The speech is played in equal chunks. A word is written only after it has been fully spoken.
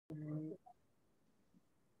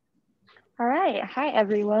All right. Hi,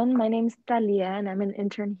 everyone. My name is Talia, and I'm an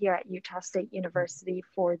intern here at Utah State University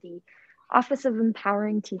for the Office of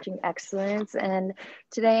Empowering Teaching Excellence. And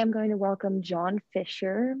today I'm going to welcome John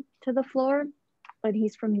Fisher to the floor. And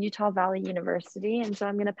he's from Utah Valley University. And so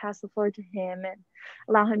I'm going to pass the floor to him and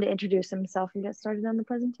allow him to introduce himself and get started on the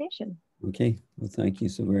presentation. Okay. Well, thank you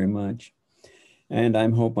so very much. And I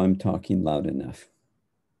hope I'm talking loud enough.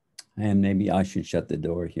 And maybe I should shut the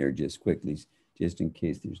door here just quickly, just in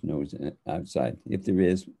case there's noise outside. If there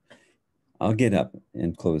is, I'll get up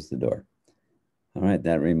and close the door. All right,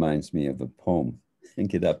 that reminds me of a poem.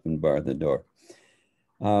 Get up and bar the door.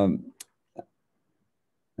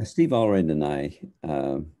 Steve Allred and I,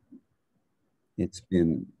 it's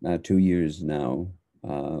been 2 years now,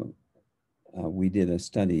 we did a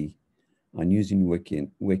study on using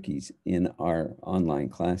wikis in our online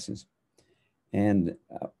classes. And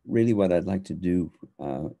really what I'd like to do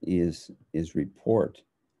is report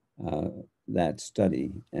that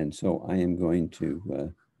study. And so I am going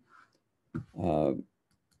to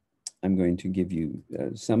give you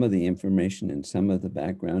some of the information and some of the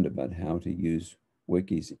background about how to use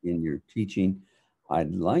wikis in your teaching.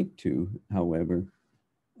 I'd like to, however,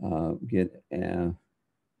 get a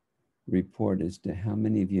report as to how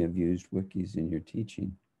many of you have used wikis in your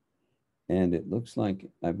teaching. And it looks like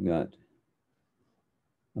I've got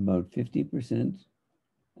about 50%.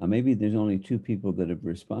 Maybe there's only 2 people that have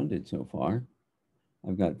responded so far.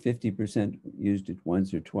 I've got 50% used it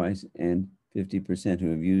once or twice and 50% who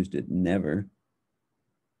have used it never.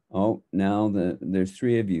 Oh, now there's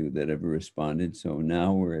 3 of you that have responded. So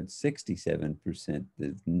now we're at 67%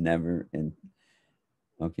 that never, and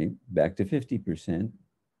okay, back to 50%.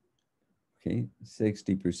 Okay,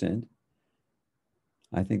 60%.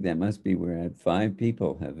 I think that must be we're at 5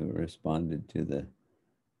 people have responded to the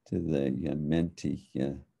Menti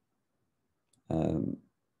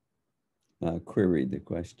query, the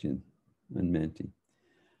question on Menti.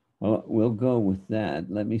 Well, we'll go with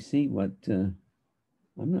that. Let me see what, I'm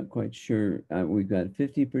not quite sure. We've got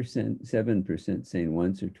 50%, 7% saying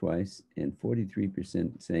once or twice, and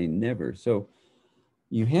 43% saying never. So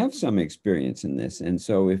you have some experience in this. And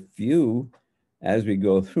so if you, as we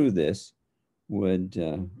go through this, would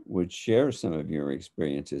share some of your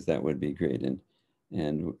experiences, that would be great.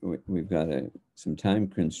 And we've got some time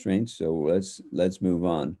constraints, so let's move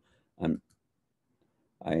on.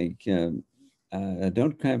 I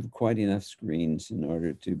don't have quite enough screens in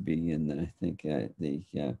order to be in the, I think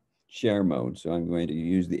the share mode. So I'm going to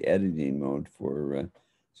use the editing mode for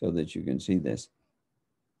so that you can see this.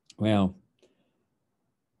 Well,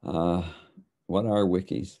 what are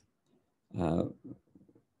wikis?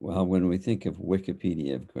 Well, when we think of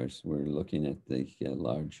Wikipedia, of course, we're looking at the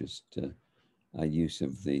largest use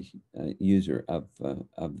of the user of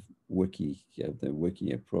wiki, of the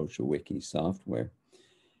wiki approach, or wiki software.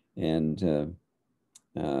 And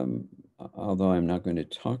although I'm not going to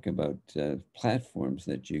talk about platforms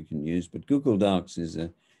that you can use, but Google Docs is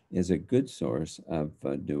a good source of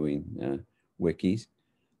doing wikis.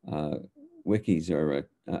 Wikis are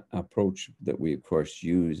an approach that we, of course,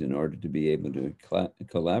 use in order to be able to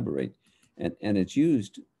collaborate. And it's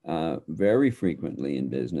used very frequently in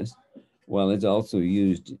business. Well, it's also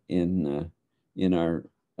used in our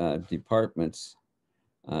departments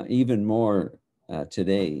even more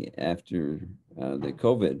today after the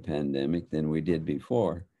COVID pandemic than we did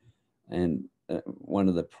before. And one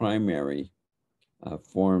of the primary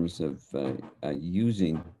forms of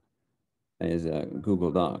using is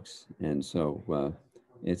Google Docs. And so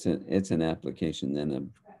it's an application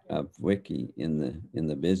then of wiki in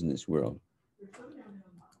the business world.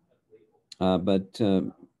 But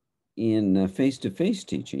in face-to-face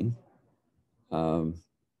teaching,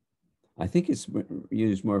 I think it's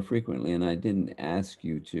used more frequently, and I didn't ask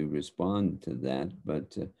you to respond to that,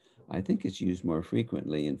 but I think it's used more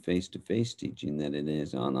frequently in face-to-face teaching than it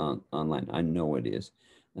is on online. I know it is.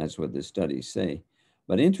 That's what the studies say.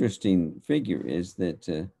 But interesting figure is that,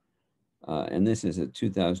 and this is a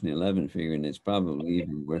 2011 figure, and it's probably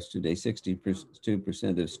even worse today,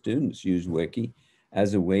 62% of students use Wiki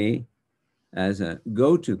as a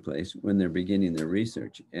go-to place when they're beginning their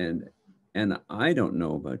research. And I don't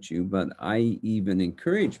know about you, but I even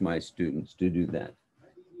encourage my students to do that.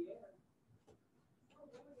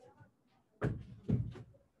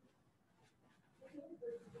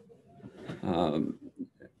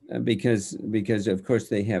 Because of course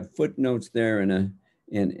they have footnotes there and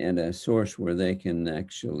a source where they can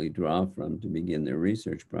actually draw from to begin their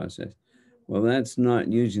research process. Well, that's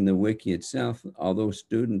not using the wiki itself, although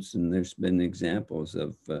students, and there's been examples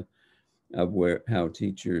of how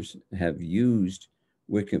teachers have used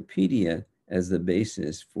Wikipedia as the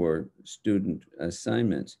basis for student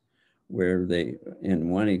assignments, where they, in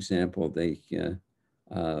one example, the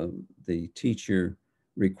teacher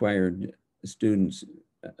required students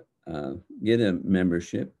get a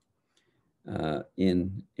membership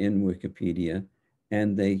in Wikipedia,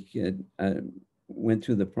 and they went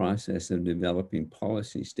through the process of developing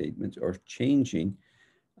policy statements or changing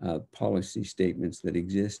policy statements that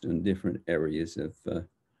exist in different areas of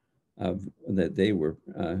that they were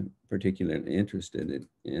particularly interested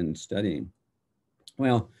in studying.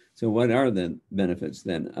 Well, so what are the benefits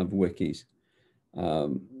then of wikis?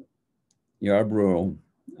 Um, Yarbrough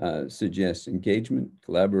suggests engagement,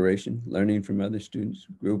 collaboration, learning from other students,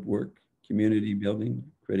 group work, community building,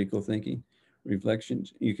 critical thinking,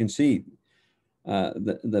 reflections. You can see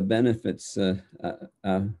the benefits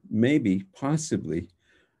maybe possibly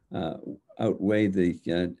outweigh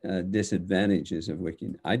the disadvantages of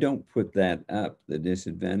Wiki. I don't put that up, the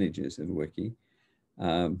disadvantages of Wiki,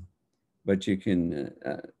 but you can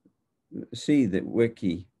see that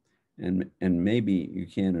Wiki, and maybe you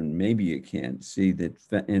can and maybe you can't, see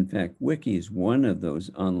that in fact Wiki is one of those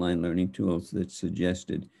online learning tools that's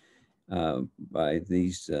suggested by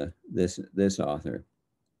this author,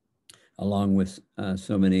 along with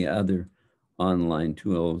so many other online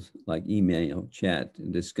tools like email, chat,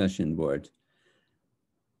 and discussion boards.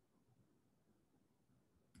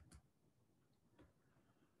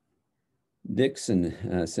 Dixon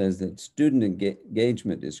says that student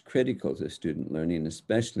engagement is critical to student learning,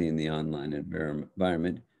 especially in the online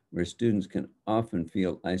environment where students can often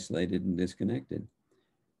feel isolated and disconnected.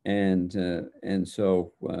 And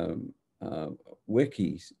so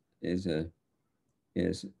wikis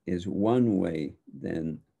is one way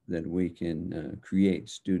then that we can create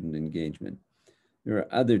student engagement. There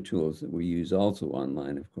are other tools that we use also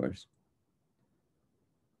online, of course.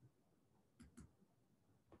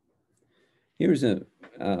 Here's a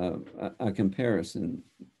comparison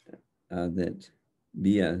that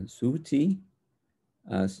Bia Suti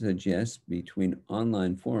suggests between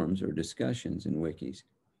online forums or discussions in wikis.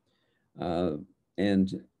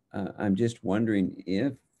 And I'm just wondering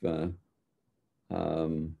if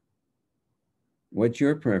what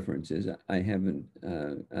your preference is. I haven't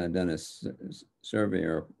done a survey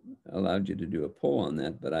or allowed you to do a poll on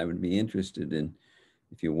that, but I would be interested in,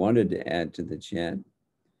 if you wanted to add to the chat,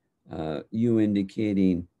 you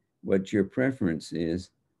indicating what your preference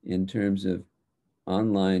is in terms of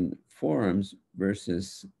online forums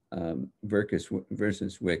versus versus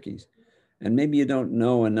wikis. And maybe you don't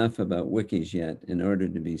know enough about wikis yet in order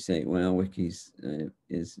to be say, well, wikis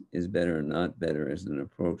is better or not better as an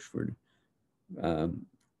approach for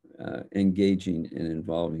engaging and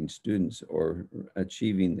involving students or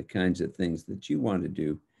achieving the kinds of things that you want to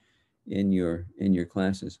do in your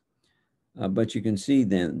classes. But you can see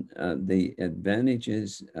then the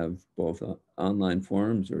advantages of both online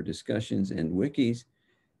forums or discussions and wikis,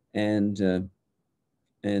 and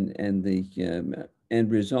the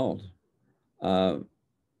end result. And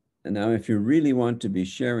now, if you really want to be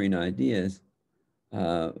sharing ideas,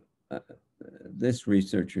 this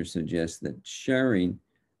researcher suggests that sharing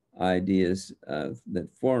ideas, that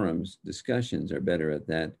forums, discussions are better at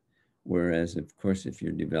that. Whereas, of course, if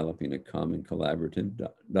you're developing a common collaborative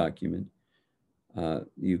document,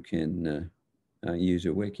 you can use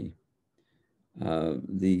a wiki.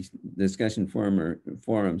 The discussion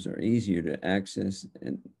forums are easier to access,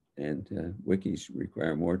 and wikis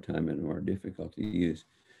require more time and more difficult to use.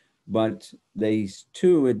 But these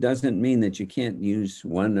two, it doesn't mean that you can't use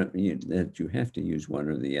one, that you have to use one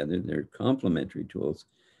or the other. They're complementary tools,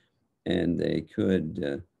 and they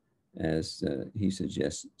could, as he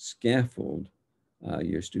suggests, scaffold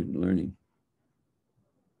your student learning.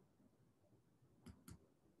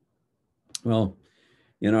 Well,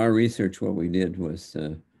 in our research, what we did was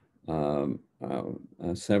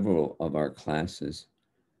several of our classes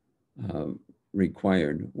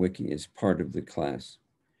required wiki as part of the class.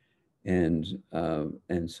 And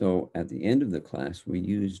so at the end of the class, we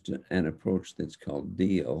used an approach that's called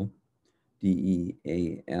DEAL,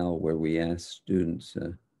 DEAL, where we asked students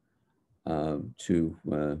to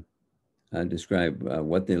describe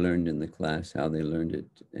what they learned in the class, how they learned it.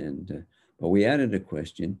 And but we added a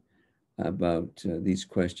question about these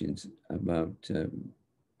questions about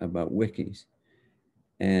wikis,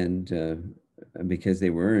 and because they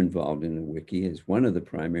were involved in a wiki as one of the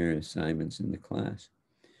primary assignments in the class.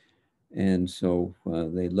 And so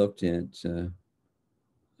they looked at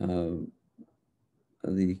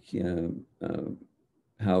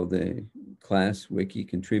how the class wiki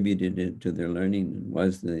contributed to their learning, and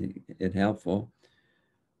was it helpful?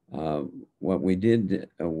 Uh, what we did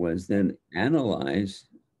was then analyze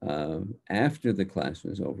after the class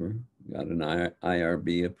was over, got an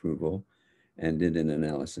IRB approval, and did an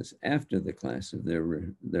analysis after the class of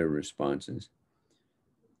their responses.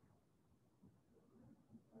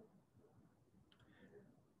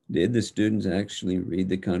 Did the students actually read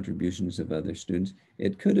the contributions of other students?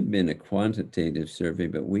 It could have been a quantitative survey,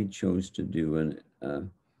 but we chose to do an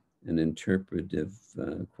interpretive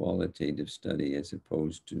qualitative study as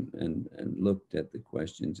opposed to, and looked at the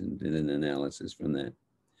questions and did an analysis from that.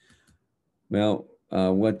 Well,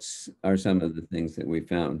 what are some of the things that we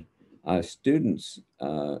found? Students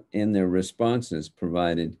in their responses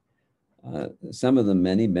provided some of the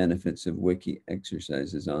many benefits of wiki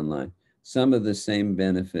exercises online. Some of the same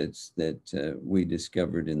benefits that we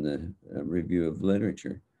discovered in the review of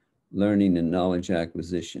literature, learning and knowledge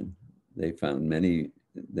acquisition. They found many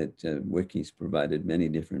that wikis provided many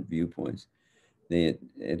different viewpoints. They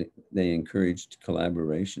encouraged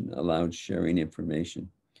collaboration, allowed sharing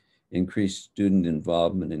information, increased student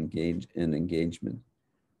involvement and engagement.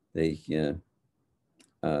 They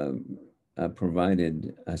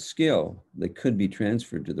provided a skill that could be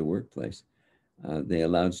transferred to the workplace. They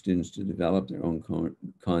allowed students to develop their own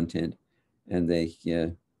content, and they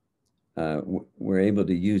were able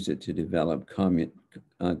to use it to develop common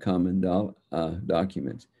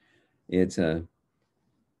documents. It's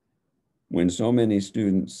when so many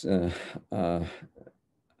students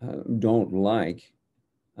don't like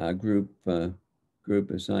group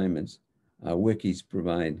assignments, wikis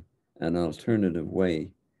provide an alternative way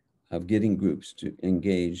of getting groups to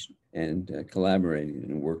engage and collaborating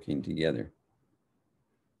and working together.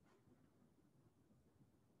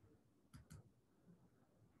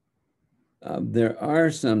 There are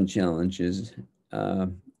some challenges,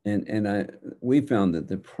 we found that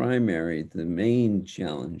the main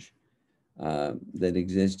challenge that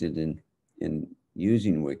existed in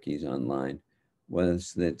using wikis online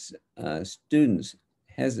was that students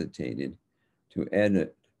hesitated to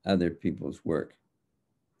edit other people's work.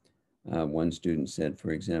 One student said,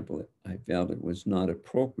 for example, I felt it was not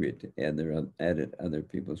appropriate to edit other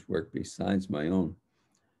people's work besides my own,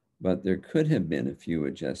 but there could have been a few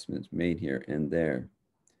adjustments made here and there.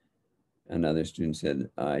 Another student said,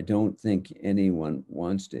 I don't think anyone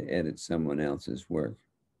wants to edit someone else's work.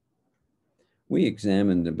 We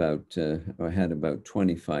examined or had about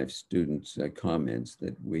 25 students' comments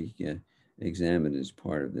that we examined as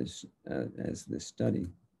part of this study.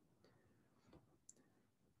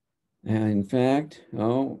 In fact,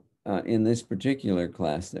 in this particular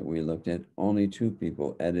class that we looked at, only 2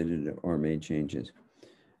 people edited or made changes.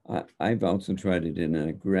 I've also tried it in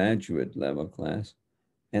a graduate level class,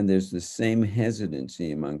 and there's the same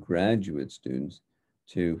hesitancy among graduate students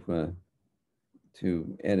to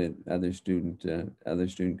edit other students'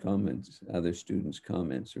 comments, other students'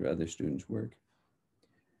 work.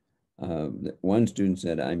 One student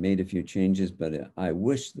said, I made a few changes, but I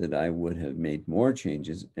wish that I would have made more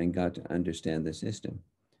changes and got to understand the system.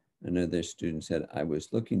 Another student said, I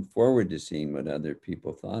was looking forward to seeing what other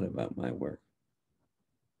people thought about my work.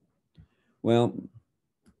 Well,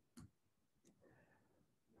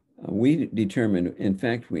 we determined, in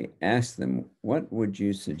fact, we asked them, what would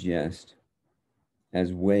you suggest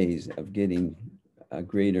as ways of getting a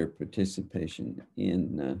greater participation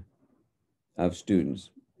of students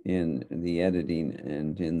in the editing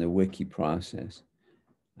and in the wiki process?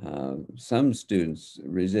 Some students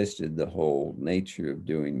resisted the whole nature of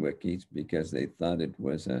doing wikis because they thought it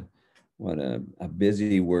was a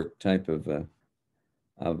busy work type of a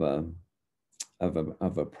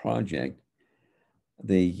project.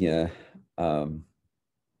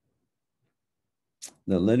 The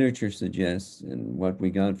literature suggests, and what we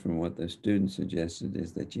got from what the students suggested,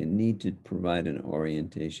 is that you need to provide an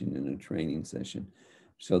orientation in a training session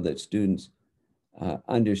so that students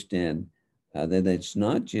understand that it's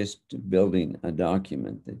not just building a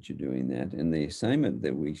document that you're doing that. And the assignment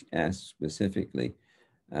that we asked specifically,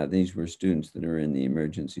 these were students that are in the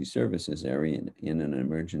emergency services area in an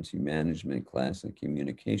emergency management class, a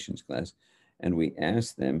communications class, and we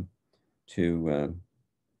asked them to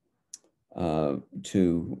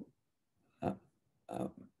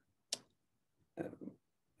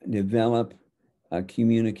develop a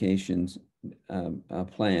communications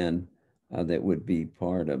plan that would be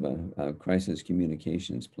part of a crisis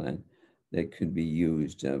communications plan that could be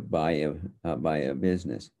used by a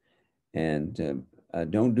business. And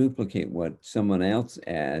don't duplicate what someone else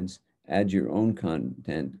adds. Add your own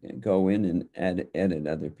content. Go in and edit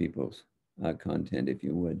other people's content if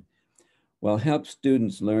you would. Well, help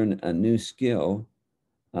students learn a new skill.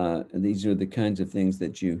 These are the kinds of things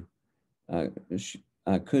that you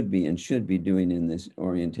could be and should be doing in this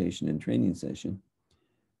orientation and training session.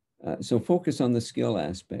 So focus on the skill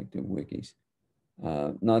aspect of wikis,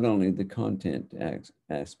 not only the content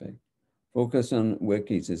aspect. Focus on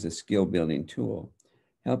wikis as a skill building tool.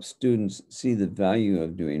 Help students see the value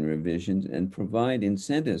of doing revisions and provide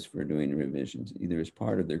incentives for doing revisions, either as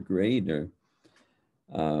part of their grade or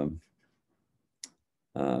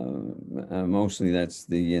mostly that's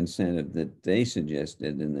the incentive that they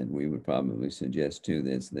suggested and that we would probably suggest too,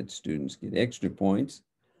 is that students get extra points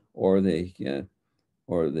or it'd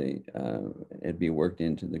be worked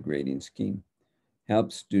into the grading scheme.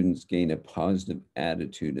 Help students gain a positive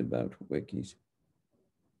attitude about wikis.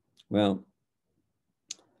 Well,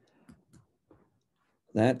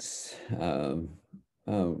 that's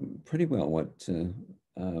pretty well what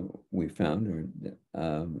we found, or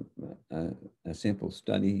a simple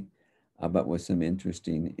study, but with some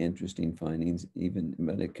interesting findings. Even,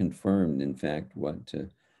 but it confirmed, in fact, what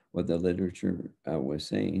the literature was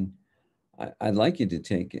saying. I'd like you to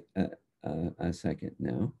take a second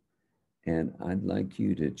now, and I'd like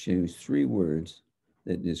you to choose 3 words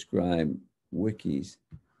that describe wikis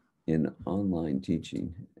in online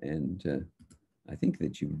teaching. And I think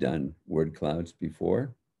that you've done word clouds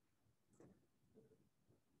before.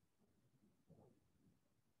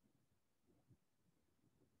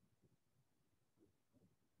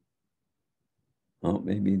 Oh,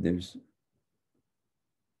 maybe there's,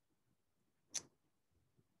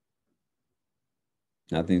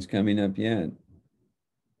 nothing's coming up yet.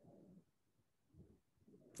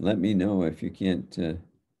 Let me know if you can't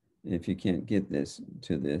get this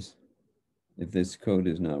to this, if this code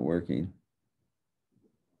is not working.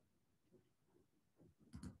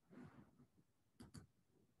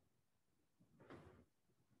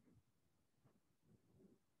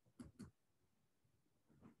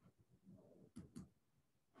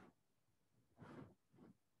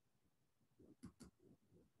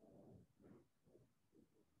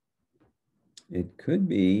 It could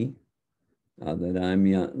be that I'm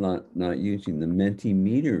not using the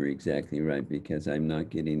Mentimeter exactly right, because I'm not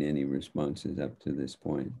getting any responses up to this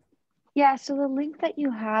point. Yeah, so the link that you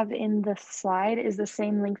have in the slide is the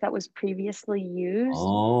same link that was previously used.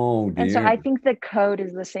 Oh, dear. And so I think the code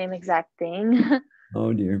is the same exact thing.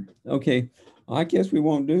 Oh, dear. Okay, I guess we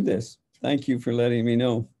won't do this. Thank you for letting me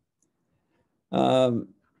know.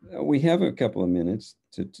 We have a couple of minutes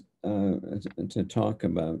to talk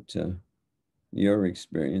about your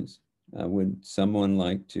experience. Would someone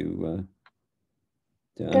like to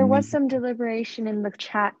There was unmute? some deliberation in the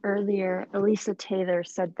chat earlier. Elisa Taylor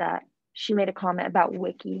said that she made a comment about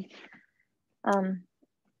wiki.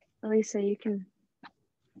 Elisa, you can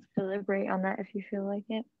deliberate on that if you feel like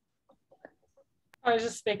it. I was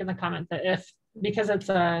just making the comment that because it's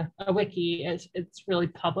a wiki, it's really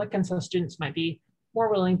public, and so students might be more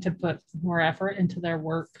willing to put more effort into their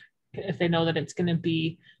work if they know that it's going to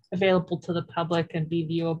be available to the public and be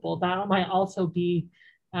viewable. That might also be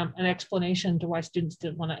an explanation to why students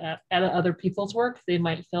didn't want to edit other people's work. They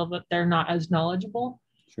might feel that they're not as knowledgeable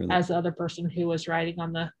as the other person who was writing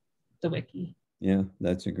on the wiki. Yeah,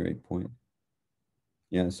 that's a great point.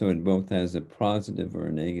 Yeah, so it both has a positive or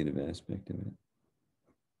a negative aspect of it.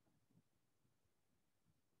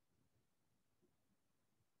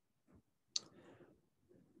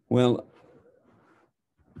 Well,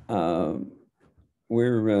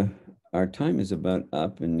 our time is about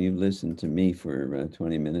up, and you've listened to me for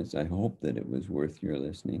 20 minutes. I hope that it was worth your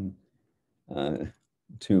listening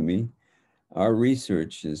to me. Our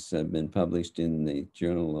research has been published in the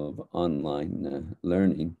Journal of Online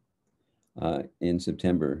Learning in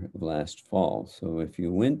September of last fall. So if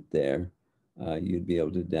you went there, you'd be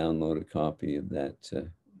able to download a copy of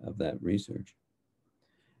that research.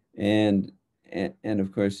 And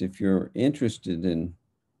of course, if you're interested in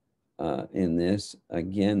this,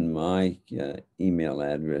 again, my email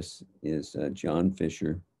address is John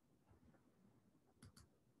Fisher.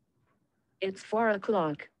 It's 4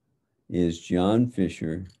 o'clock. Is John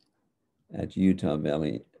Fisher at Utah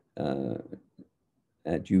Valley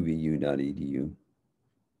at uvu.edu.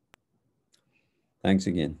 Thanks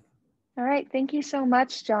again. All right, thank you so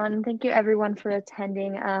much, John. Thank you everyone for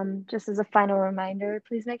attending. Just as a final reminder,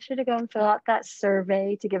 please make sure to go and fill out that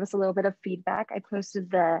survey to give us a little bit of feedback. I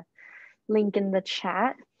posted the link in the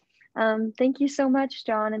chat. Thank you so much,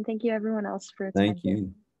 John, and thank you everyone else for attending. Thank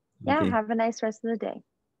you. Yeah, have a nice rest of the day.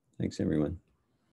 Thanks, everyone.